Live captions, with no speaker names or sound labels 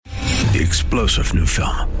The explosive new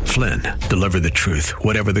film, Flynn, deliver the truth,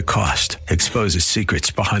 whatever the cost, exposes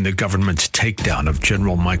secrets behind the government's takedown of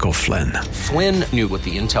General Michael Flynn. Flynn knew what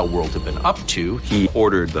the intel world had been up to. He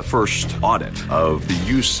ordered the first audit of the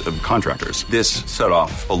use of contractors. This set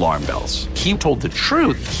off alarm bells. He told the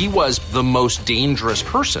truth. He was the most dangerous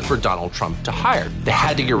person for Donald Trump to hire. They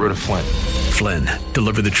had to get rid of Flynn. Flynn,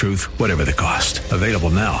 deliver the truth, whatever the cost. Available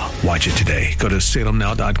now. Watch it today. Go to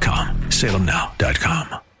salemnow.com.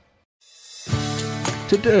 salemnow.com.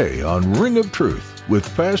 Today on Ring of Truth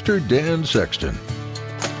with Pastor Dan Sexton.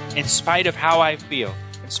 In spite of how I feel,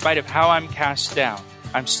 in spite of how I'm cast down,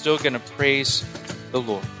 I'm still going to praise the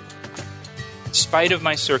Lord. In spite of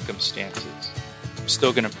my circumstances, I'm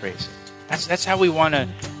still going to praise Him. That's how we want to.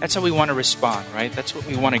 That's how we want to respond, right? That's what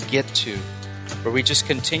we want to get to, where we just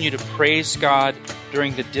continue to praise God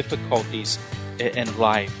during the difficulties in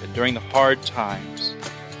life and during the hard times,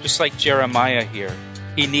 just like Jeremiah here.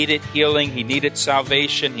 He needed healing, he needed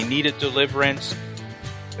salvation, he needed deliverance,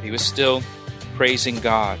 but he was still praising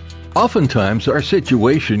God. Oftentimes, our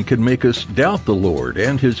situation can make us doubt the Lord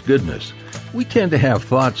and His goodness. We tend to have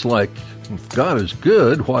thoughts like, if God is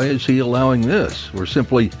good, why is He allowing this? Or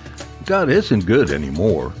simply, God isn't good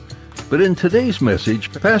anymore. But in today's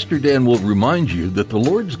message, Pastor Dan will remind you that the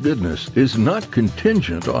Lord's goodness is not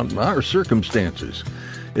contingent on our circumstances.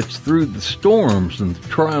 It's through the storms and the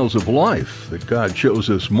trials of life that God shows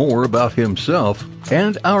us more about Himself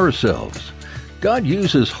and ourselves. God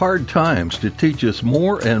uses hard times to teach us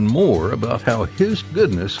more and more about how His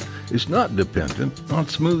goodness is not dependent on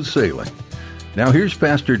smooth sailing. Now here's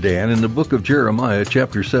Pastor Dan in the book of Jeremiah,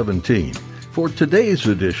 chapter 17, for today's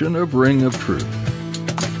edition of Ring of Truth.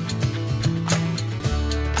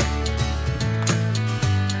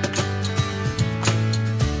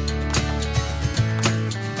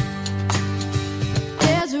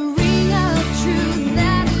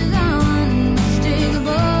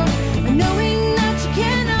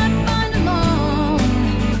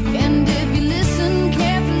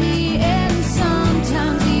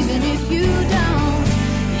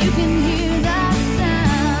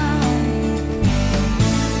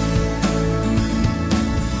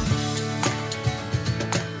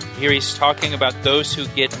 Here he's talking about those who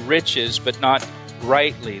get riches, but not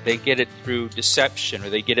rightly. They get it through deception,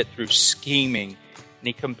 or they get it through scheming. And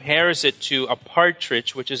he compares it to a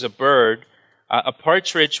partridge, which is a bird. A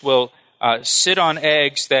partridge will sit on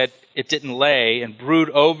eggs that it didn't lay and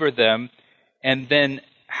brood over them, and then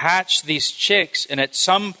hatch these chicks. And at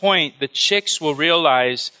some point, the chicks will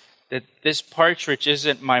realize that this partridge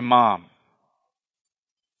isn't my mom.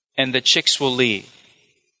 And the chicks will leave.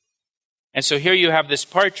 And so here you have this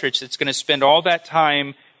partridge that's going to spend all that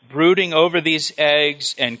time brooding over these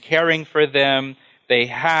eggs and caring for them. They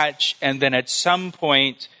hatch, and then at some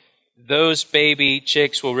point, those baby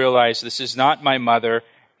chicks will realize this is not my mother,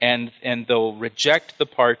 and they'll reject the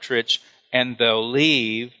partridge, and they'll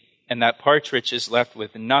leave, and that partridge is left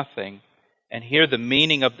with nothing. And here the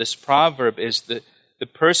meaning of this proverb is that the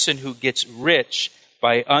person who gets rich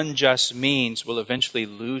by unjust means will eventually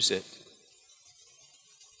lose it,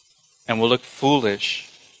 and will look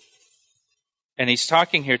foolish. And he's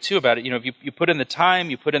talking here too about it. If you put in the time,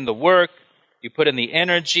 you put in the work, you put in the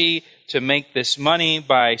energy to make this money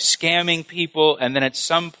by scamming people, and then at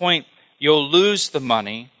some point you'll lose the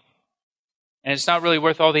money, and it's not really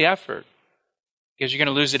worth all the effort because you're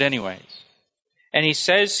going to lose it anyways. And he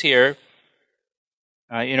says here,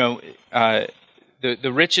 the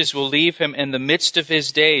riches will leave him in the midst of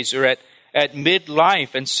his days, or at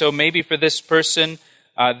midlife. And so maybe for this person,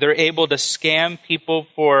 they're able to scam people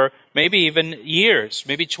for maybe even years,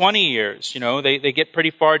 maybe 20 years. They get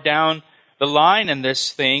pretty far down the line in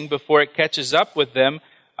this thing before it catches up with them.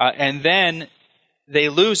 And then they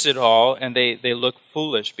lose it all, and they look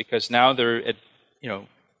foolish because now they're at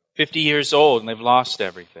 50 years old and they've lost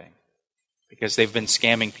everything because they've been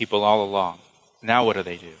scamming people all along. Now what do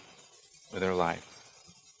they do with their life?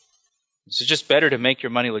 It's just better to make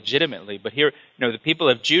your money legitimately. But here, the people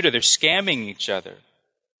of Judah, they're scamming each other.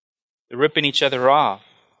 They're ripping each other off.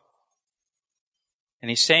 And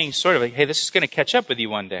he's saying sort of like, hey, this is going to catch up with you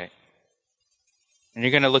one day. And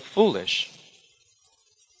you're going to look foolish.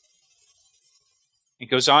 He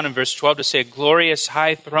goes on in verse 12 to say, a glorious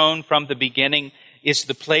high throne from the beginning is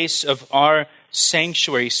the place of our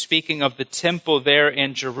sanctuary. Speaking of the temple there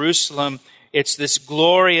in Jerusalem, it's this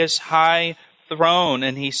glorious high throne.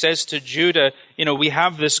 And he says to Judah, we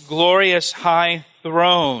have this glorious high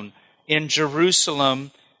throne in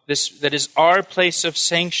Jerusalem. That is our place of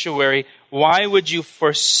sanctuary. Why would you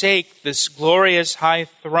forsake this glorious high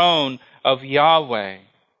throne of Yahweh?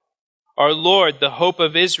 Our Lord, the hope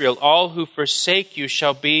of Israel, all who forsake you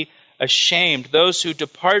shall be ashamed. Those who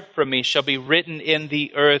depart from me shall be written in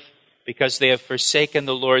the earth, because they have forsaken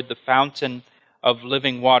the Lord, the fountain of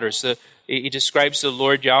living waters. He describes the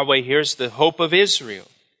Lord Yahweh here as the hope of Israel.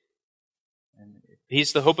 And if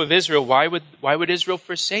He's the hope of Israel, why would Israel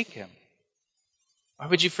forsake Him? Why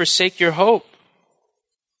would you forsake your hope?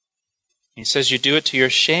 He says you do it to your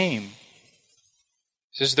shame.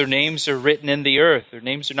 He says their names are written in the earth. Their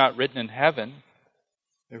names are not written in heaven.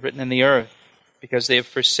 They're written in the earth because they have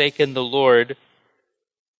forsaken the Lord,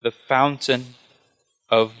 the fountain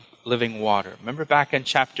of living water. Remember back in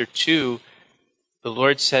chapter 2, the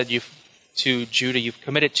Lord said to Judah, you've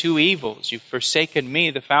committed two evils. You've forsaken me,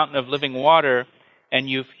 the fountain of living water, and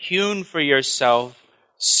you've hewn for yourself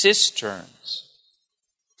cisterns,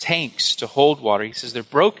 tanks to hold water. He says they're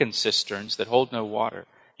broken cisterns that hold no water.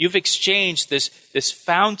 You've exchanged this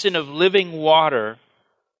fountain of living water,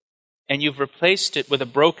 and you've replaced it with a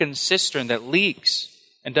broken cistern that leaks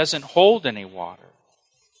and doesn't hold any water.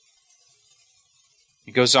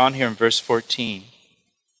 He goes on here in verse 14.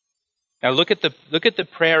 Now look at the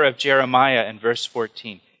prayer of Jeremiah in verse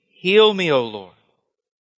 14. Heal me, O Lord,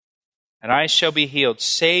 and I shall be healed.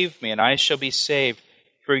 Save me, and I shall be saved,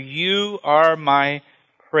 for you are my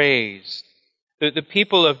praise. The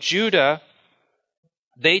people of Judah,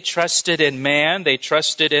 they trusted in man, they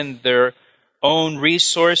trusted in their own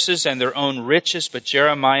resources and their own riches, but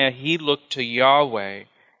Jeremiah, he looked to Yahweh,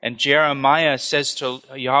 and Jeremiah says to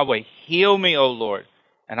Yahweh, heal me, O Lord,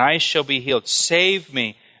 and I shall be healed. Save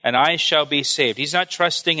me, and I shall be saved. He's not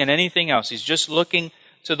trusting in anything else. He's just looking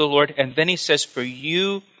to the Lord, and then he says, for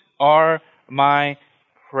you are my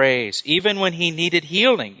praise. Even when he needed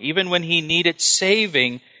healing, even when he needed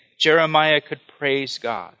saving, Jeremiah could praise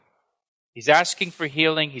God. He's asking for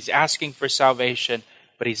healing, he's asking for salvation,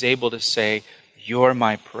 but he's able to say, you're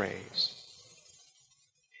my praise.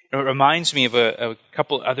 It reminds me of a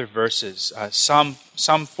couple other verses.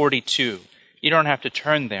 Psalm 42. You don't have to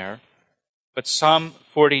turn there, but Psalm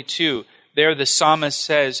 42, there the psalmist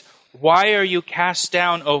says, why are you cast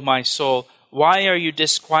down, O my soul? Why are you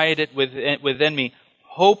disquieted within me?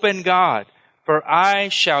 Hope in God, for I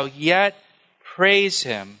shall yet praise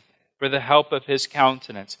Him for the help of His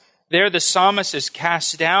countenance. There the psalmist is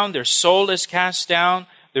cast down, their soul is cast down,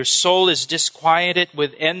 their soul is disquieted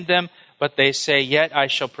within them, but they say, yet I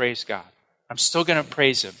shall praise God. I'm still going to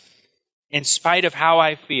praise Him. In spite of how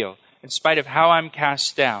I feel, in spite of how I'm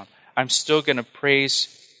cast down, I'm still going to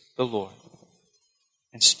praise the Lord.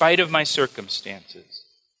 In spite of my circumstances,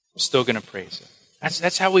 I'm still going to praise Him.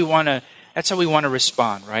 That's how we want to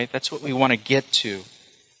respond, right? That's what we want to get to,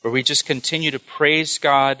 where we just continue to praise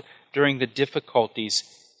God during the difficulties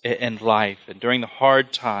in life and during the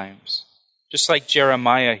hard times. Just like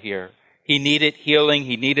Jeremiah here. He needed healing,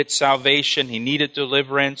 he needed salvation, he needed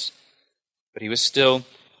deliverance, but he was still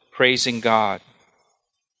praising God.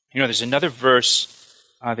 You know, there's another verse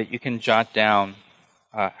that you can jot down.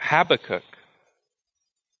 Habakkuk.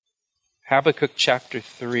 Habakkuk chapter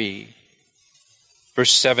 3,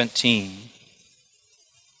 verse 17.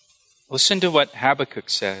 Listen to what Habakkuk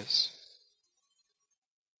says.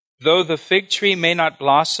 Though the fig tree may not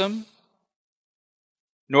blossom,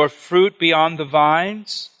 nor fruit be on the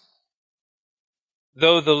vines,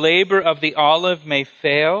 though the labor of the olive may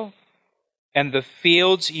fail, and the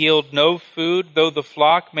fields yield no food, though the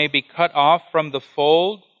flock may be cut off from the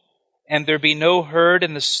fold, and there be no herd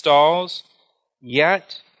in the stalls,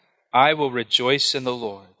 yet I will rejoice in the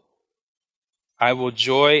Lord. I will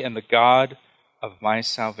joy in the God of my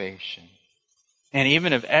salvation. And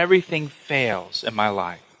even if everything fails in my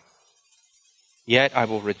life, yet I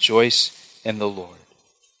will rejoice in the Lord.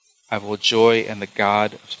 I will joy in the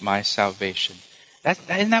God of my salvation.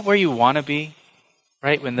 Isn't that where you want to be?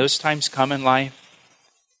 Right? When those times come in life,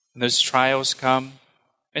 when those trials come,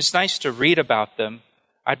 it's nice to read about them.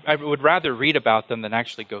 I would rather read about them than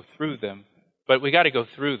actually go through them. But we got to go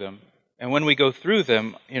through them. And when we go through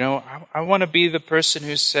them, you know, I want to be the person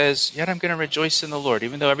who says, yet I'm going to rejoice in the Lord.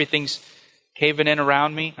 Even though everything's caving in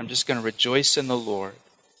around me, I'm just going to rejoice in the Lord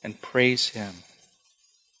and praise Him.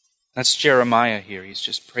 That's Jeremiah here. He's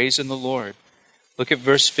just praising the Lord. Look at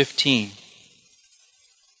verse 15.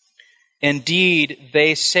 Indeed,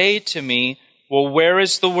 they say to me, well, where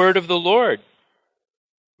is the word of the Lord?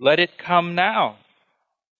 Let it come now.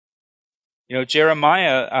 You know,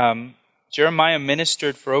 Jeremiah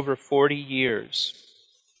ministered for over 40 years.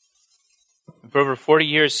 For over 40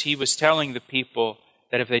 years, he was telling the people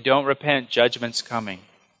that if they don't repent, judgment's coming.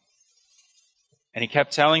 And he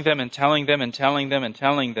kept telling them and telling them and telling them and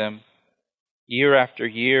telling them, year after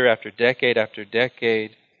year, after decade after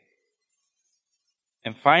decade.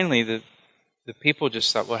 And finally, the people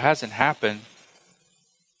just thought, well, it hasn't happened.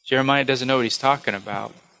 Jeremiah doesn't know what he's talking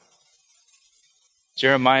about.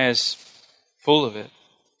 Jeremiah is full of it.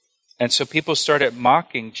 And so people started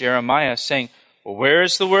mocking Jeremiah, saying, well, where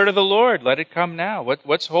is the word of the Lord? Let it come now.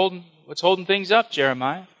 What's holding things up,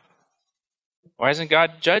 Jeremiah? Why hasn't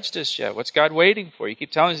God judged us yet? What's God waiting for? You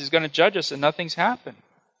keep telling us he's going to judge us and nothing's happened.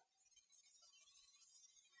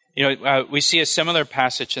 We see a similar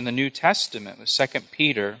passage in the New Testament with 2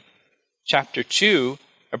 Peter chapter 2,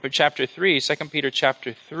 or chapter 3, 2 Peter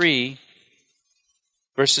chapter 3,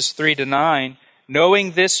 verses 3 to 9.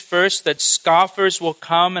 Knowing this first, that scoffers will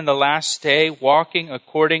come in the last day, walking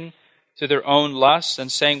according to their own lusts, and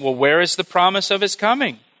saying, well, where is the promise of his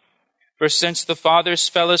coming? For since the fathers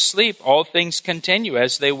fell asleep, all things continue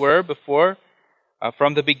as they were before,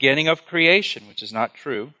 from the beginning of creation, which is not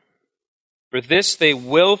true. For this they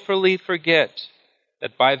willfully forget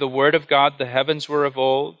that by the word of God the heavens were of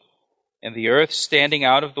old, and the earth standing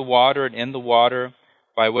out of the water and in the water,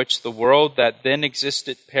 by which the world that then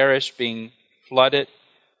existed perished, being flooded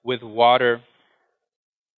with water.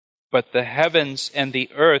 But the heavens and the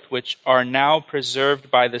earth, which are now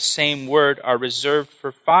preserved by the same word, are reserved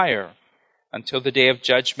for fire until the day of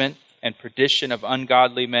judgment and perdition of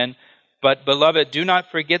ungodly men. But, beloved, do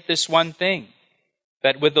not forget this one thing,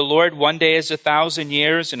 that with the Lord 1 day is 1,000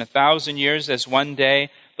 years, and 1,000 years as 1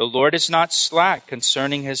 day. The Lord is not slack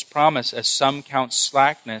concerning his promise, as some count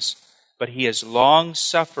slackness, but he is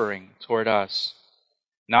long-suffering toward us,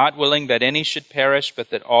 not willing that any should perish, but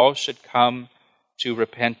that all should come to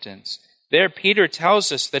repentance. There, Peter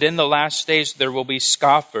tells us that in the last days there will be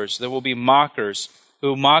scoffers, there will be mockers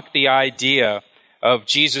who mock the idea of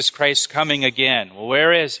Jesus Christ coming again. Well,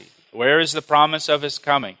 where is he? Where is the promise of his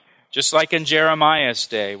coming? Just like in Jeremiah's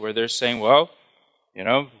day, where they're saying, well,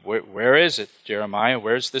 where is it, Jeremiah?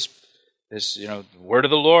 Where's this word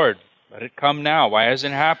of the Lord? Let it come now. Why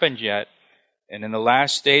hasn't it happened yet? And in the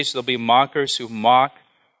last days, there'll be mockers who mock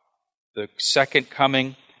the second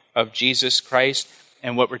coming of Jesus Christ.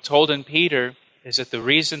 And what we're told in Peter is that the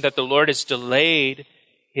reason that the Lord has delayed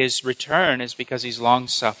his return is because he's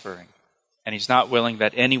long-suffering. And he's not willing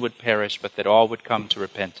that any would perish, but that all would come to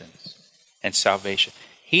repentance and salvation.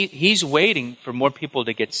 He's waiting for more people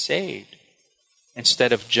to get saved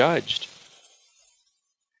instead of judged.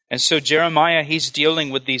 And so Jeremiah, he's dealing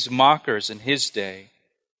with these mockers in his day.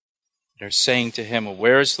 They're saying to him, well,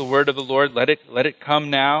 where is the word of the Lord? Let it come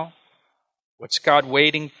now. What's God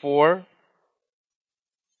waiting for?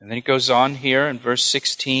 And then he goes on here in verse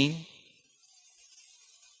 16.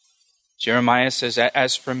 Jeremiah says,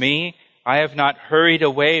 as for me, I have not hurried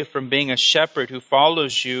away from being a shepherd who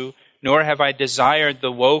follows you, nor have I desired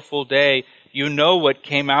the woeful day. You know what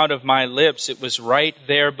came out of my lips. It was right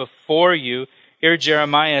there before you. Here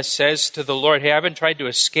Jeremiah says to the Lord, hey, I haven't tried to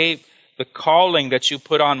escape the calling that you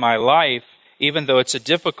put on my life, even though it's a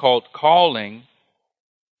difficult calling.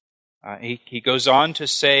 He goes on to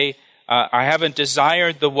say, I haven't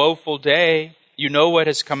desired the woeful day. You know what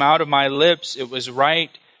has come out of my lips. It was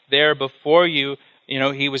right there before you.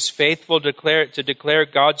 He was faithful to declare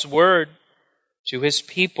God's word to his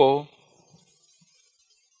people,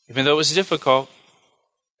 even though it was difficult.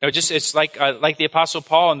 It's like the Apostle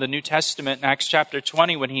Paul in the New Testament in Acts chapter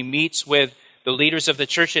 20 when he meets with the leaders of the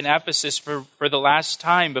church in Ephesus for the last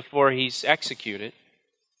time before he's executed.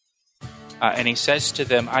 And he says to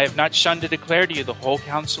them, I have not shunned to declare to you the whole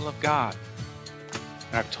counsel of God.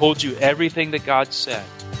 And I've told you everything that God said.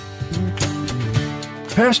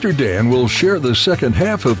 Pastor Dan will share the second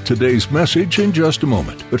half of today's message in just a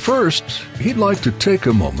moment. But first, he'd like to take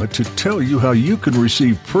a moment to tell you how you can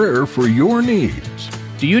receive prayer for your needs.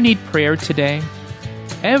 Do you need prayer today?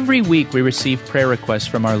 Every week we receive prayer requests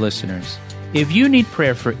from our listeners. If you need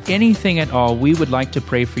prayer for anything at all, we would like to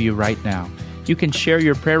pray for you right now. You can share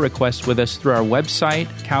your prayer requests with us through our website,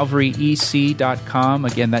 calvaryec.com.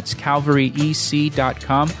 Again, that's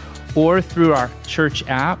calvaryec.com, or through our church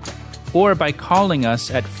app, or by calling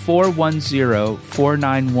us at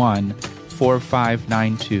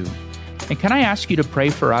 410-491-4592. And can I ask you to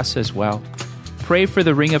pray for us as well? Pray for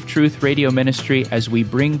the Ring of Truth radio ministry as we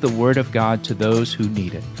bring the Word of God to those who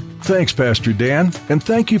need it. Thanks, Pastor Dan, and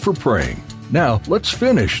thank you for praying. Now, let's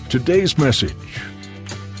finish today's message.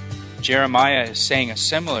 Jeremiah is saying a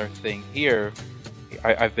similar thing here.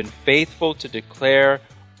 I've been faithful to declare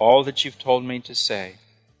all that you've told me to say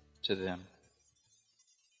to them.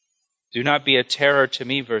 Do not be a terror to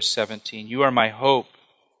me, verse 17. You are my hope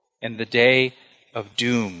in the day of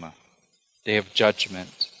doom, day of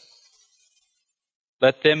judgment.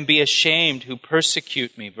 Let them be ashamed who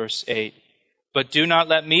persecute me, verse 8. But do not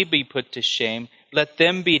let me be put to shame. Let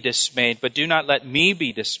them be dismayed, but do not let me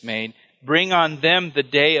be dismayed. Bring on them the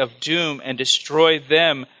day of doom and destroy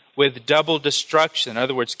them with double destruction. In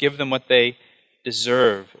other words, give them what they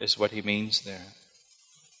deserve, is what he means there.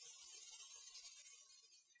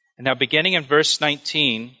 And now beginning in verse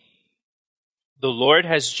 19, the Lord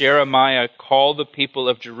has Jeremiah call the people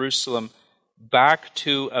of Jerusalem back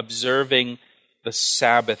to observing the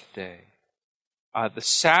Sabbath day. The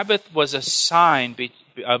Sabbath was a sign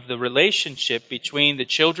of the relationship between the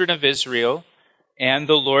children of Israel and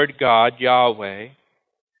the Lord God, Yahweh.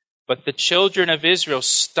 But the children of Israel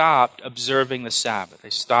stopped observing the Sabbath. They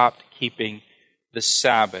stopped keeping the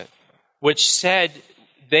Sabbath, which said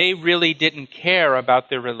they really didn't care about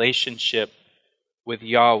their relationship with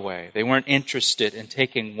Yahweh. They weren't interested in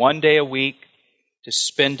taking one day a week to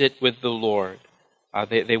spend it with the Lord.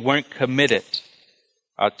 They weren't committed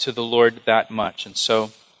to the Lord that much. And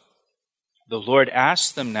so the Lord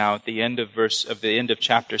asked them now at the end of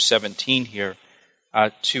chapter 17 here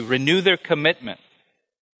to renew their commitment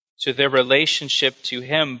to their relationship to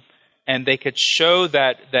Him, and they could show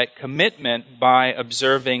that commitment by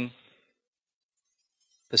observing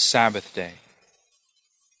the Sabbath day.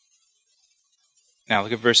 Now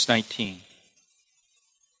look at verse 19.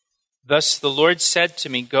 Thus the Lord said to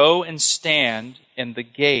me, go and stand in the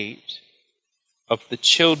gate of the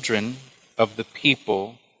children of the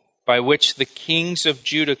people, by which the kings of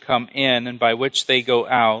Judah come in and by which they go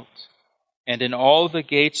out, and in all the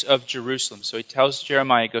gates of Jerusalem. So he tells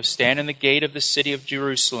Jeremiah, go stand in the gate of the city of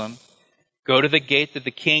Jerusalem, go to the gate that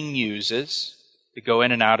the king uses to go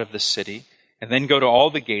in and out of the city, and then go to all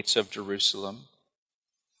the gates of Jerusalem.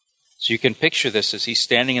 So you can picture this as he's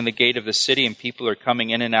standing in the gate of the city and people are coming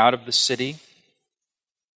in and out of the city.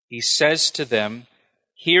 He says to them,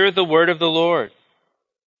 hear the word of the Lord,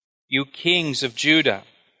 you kings of Judah,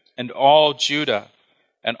 and all Judah,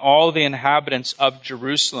 and all the inhabitants of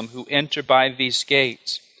Jerusalem who enter by these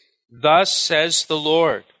gates. Thus says the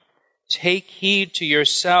Lord, take heed to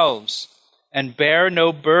yourselves, and bear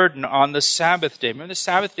no burden on the Sabbath day. Remember, the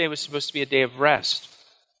Sabbath day was supposed to be a day of rest.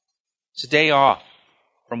 It's a day off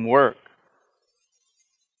from work.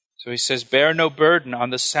 So he says, bear no burden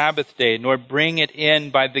on the Sabbath day, nor bring it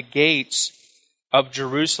in by the gates of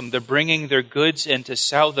Jerusalem. They're bringing their goods in to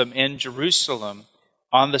sell them in Jerusalem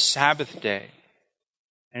on the Sabbath day.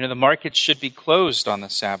 And the market should be closed on the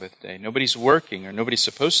Sabbath day. Nobody's working, or nobody's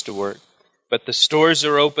supposed to work. But the stores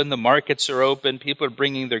are open, the markets are open, people are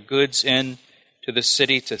bringing their goods in to the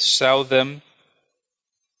city to sell them.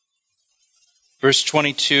 Verse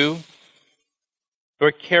 22,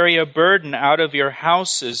 nor carry a burden out of your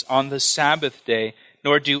houses on the Sabbath day,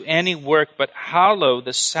 nor do any work, but hallow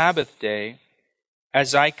the Sabbath day,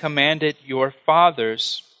 as I commanded your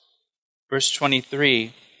fathers. Verse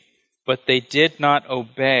 23, but they did not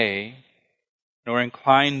obey, nor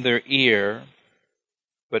incline their ear,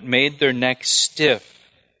 but made their necks stiff,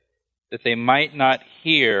 that they might not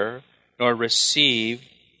hear nor receive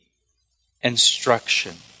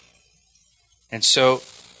instruction. And so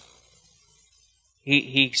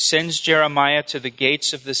he sends Jeremiah to the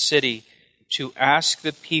gates of the city to ask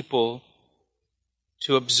the people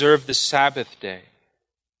to observe the Sabbath day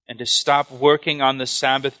and to stop working on the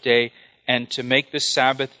Sabbath day and to make the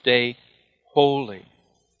Sabbath day holy.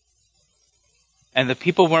 And the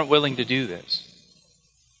people weren't willing to do this.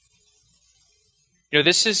 You know,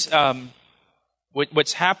 this is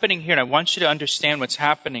what's happening here, and I want you to understand what's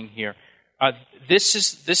happening here. This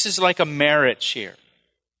is like a marriage here.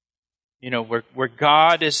 You know, where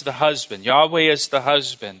God is the husband, Yahweh is the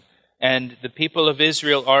husband, and the people of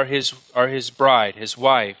Israel are his bride, his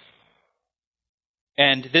wife.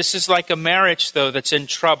 And this is like a marriage, though, that's in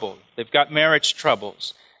trouble. They've got marriage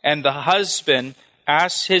troubles. And the husband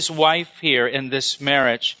asks his wife here in this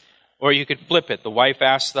marriage, or you could flip it. The wife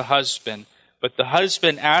asks the husband, but the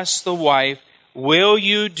husband asks the wife, will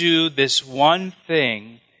you do this one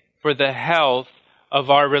thing for the health of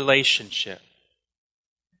our relationship?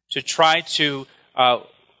 To try to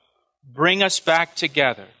bring us back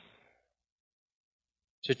together.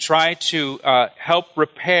 To try to help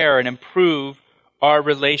repair and improve our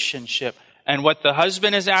relationship. And what the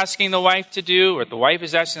husband is asking the wife to do, or the wife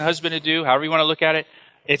is asking the husband to do, however you want to look at it,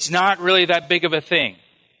 it's not really that big of a thing.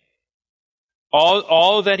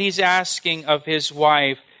 All that he's asking of his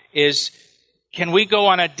wife is, can we go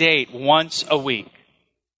on a date once a week?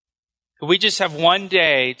 Could we just have one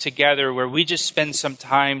day together where we just spend some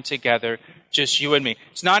time together, just you and me?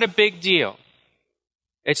 It's not a big deal.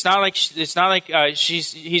 It's not like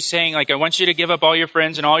he's saying, like, I want you to give up all your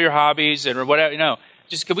friends and all your hobbies and or whatever. No,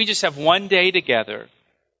 could we just have one day together,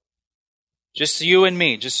 just you and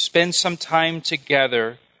me, just spend some time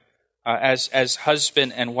together as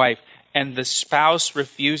husband and wife. And the spouse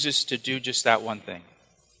refuses to do just that one thing.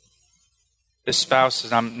 The spouse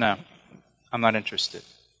says, I'm not interested.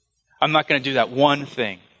 I'm not going to do that one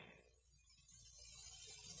thing.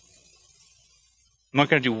 I'm not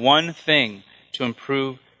going to do one thing to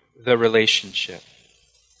improve the relationship.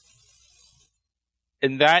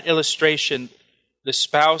 In that illustration, the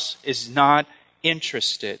spouse is not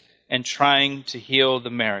interested in trying to heal the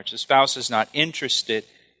marriage. The spouse is not interested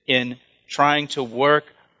in trying to work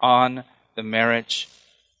on the marriage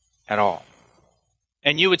at all.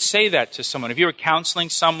 And you would say that to someone. If you were counseling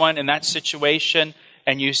someone in that situation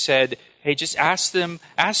and you said, hey, just ask him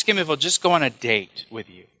if he'll just go on a date with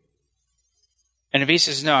you. And if he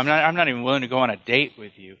says, no, I'm not even willing to go on a date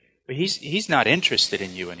with you, but he's not interested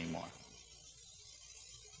in you anymore.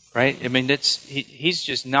 Right? I mean, he's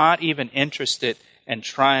just not even interested in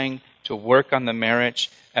trying to work on the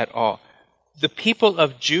marriage at all. The people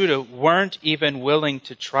of Judah weren't even willing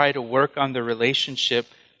to try to work on the relationship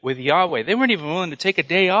with Yahweh. They weren't even willing to take a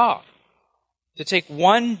day off. To take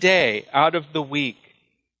one day out of the week.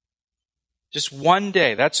 Just one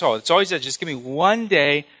day, that's all. It's always that, just give me one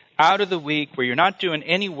day out of the week where you're not doing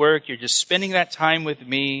any work, you're just spending that time with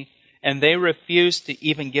me, and they refused to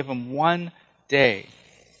even give him one day.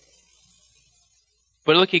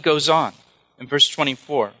 But look, he goes on in verse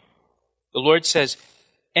 24. The Lord says,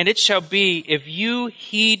 and it shall be, if you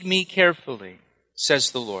heed me carefully,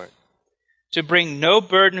 says the Lord, to bring no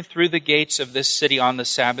burden through the gates of this city on the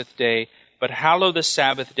Sabbath day, but hallow the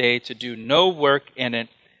Sabbath day to do no work in it,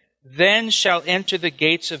 then shall enter the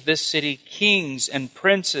gates of this city kings and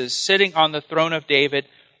princes sitting on the throne of David,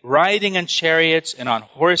 riding in chariots and on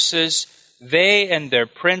horses, they and their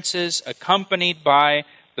princes, accompanied by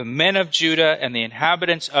the men of Judah and the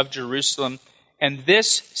inhabitants of Jerusalem, and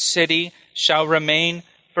this city shall remain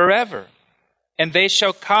forever. And they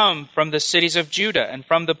shall come from the cities of Judah and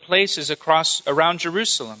from the places around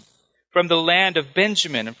Jerusalem, from the land of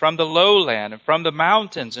Benjamin and from the lowland and from the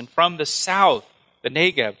mountains and from the south, the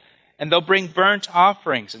Negev. And they'll bring burnt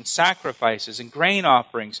offerings and sacrifices and grain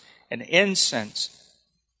offerings and incense,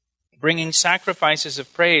 bringing sacrifices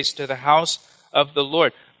of praise to the house of the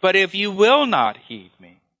Lord. But if you will not heed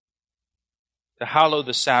me, to hallow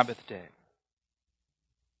the Sabbath day,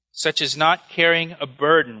 such as not carrying a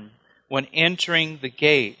burden when entering the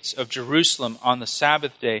gates of Jerusalem on the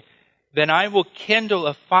Sabbath day, then I will kindle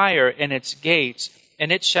a fire in its gates,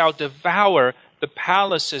 and it shall devour the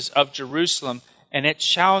palaces of Jerusalem, and it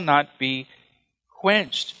shall not be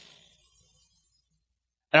quenched.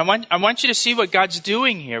 And I want you to see what God's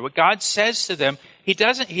doing here. What God says to them, He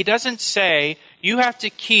doesn't say, you have to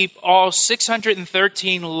keep all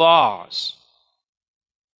 613 laws.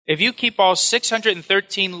 If you keep all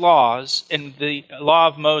 613 laws in the law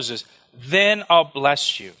of Moses, then I'll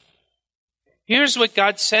bless you. Here's what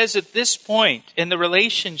God says at this point in the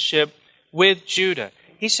relationship with Judah.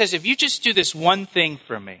 He says, if you just do this one thing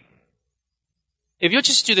for me, if you'll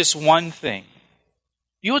just do this one thing,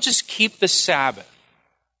 you'll just keep the Sabbath.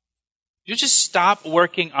 You'll just stop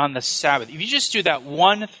working on the Sabbath. If you just do that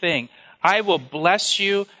one thing, I will bless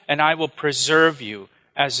you and I will preserve you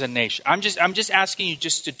as a nation. I'm just asking you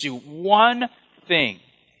just to do one thing,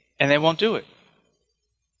 and they won't do it.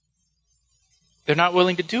 They're not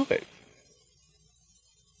willing to do it.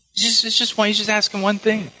 He's just asking one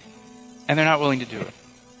thing, and they're not willing to do it.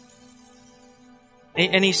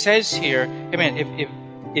 And he says here, amen,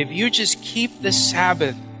 if you just keep the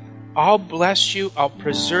Sabbath, I'll bless you, I'll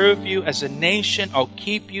preserve you as a nation, I'll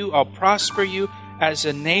keep you, I'll prosper you as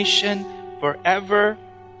a nation forever.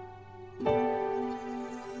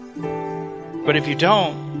 But if you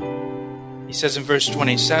don't, he says in verse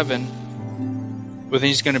 27, well, then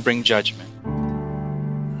he's going to bring judgment.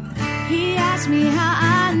 He asked me how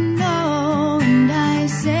I know, and I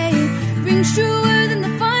say it rings truer than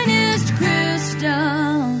the finest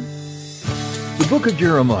crystal. The book of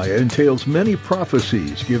Jeremiah entails many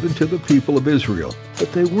prophecies given to the people of Israel,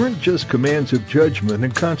 but they weren't just commands of judgment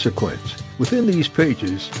and consequence. Within these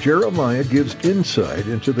pages, Jeremiah gives insight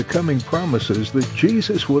into the coming promises that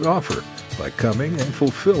Jesus would offer by coming and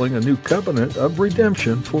fulfilling a new covenant of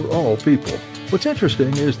redemption for all people. What's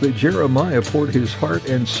interesting is that Jeremiah poured his heart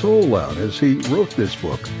and soul out as he wrote this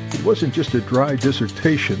book. It wasn't just a dry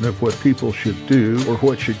dissertation of what people should do or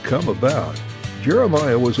what should come about.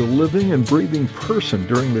 Jeremiah was a living and breathing person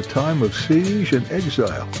during the time of siege and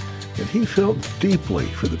exile, and he felt deeply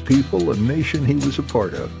for the people and nation he was a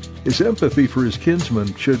part of. His empathy for his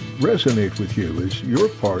kinsmen should resonate with you as you're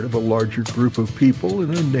part of a larger group of people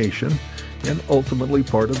in a nation and ultimately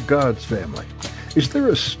part of God's family. Is there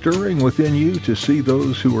a stirring within you to see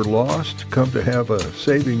those who are lost come to have a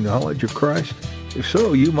saving knowledge of Christ? If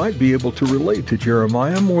so, you might be able to relate to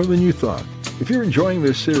Jeremiah more than you thought. If you're enjoying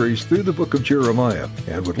this series through the book of Jeremiah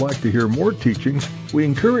and would like to hear more teachings, we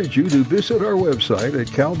encourage you to visit our website at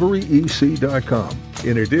calvaryec.com.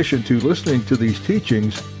 In addition to listening to these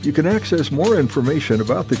teachings, you can access more information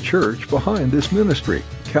about the church behind this ministry,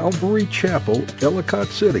 Calvary Chapel, Ellicott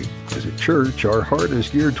City. As a church, our heart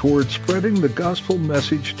is geared towards spreading the gospel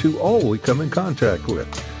message to all we come in contact with.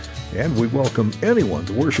 And we welcome anyone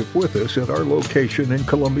to worship with us at our location in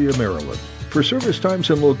Columbia, Maryland. For service times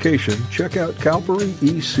and location, check out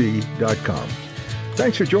calvaryec.com.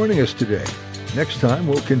 Thanks for joining us today. Next time,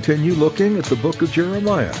 we'll continue looking at the book of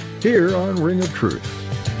Jeremiah, here on Ring of Truth.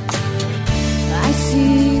 I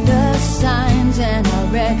see the signs and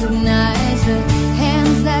I recognize the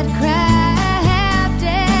hands that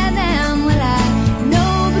crafted them. Well, I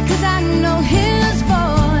know because I know His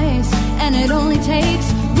voice, and it only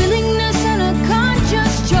takes willingness and a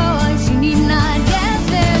conscious choice. You need not guess,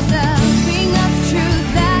 there's a ring of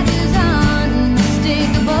truth that is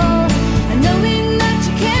unmistakable, knowing that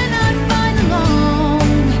you cannot find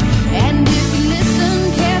alone. And if you listen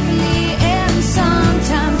carefully, and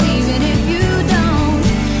sometimes even if you don't,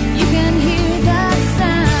 you can hear the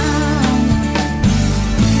sound.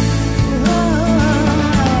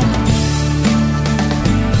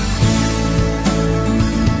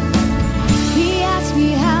 He asked me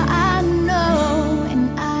how I know, and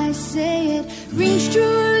I say it rings true.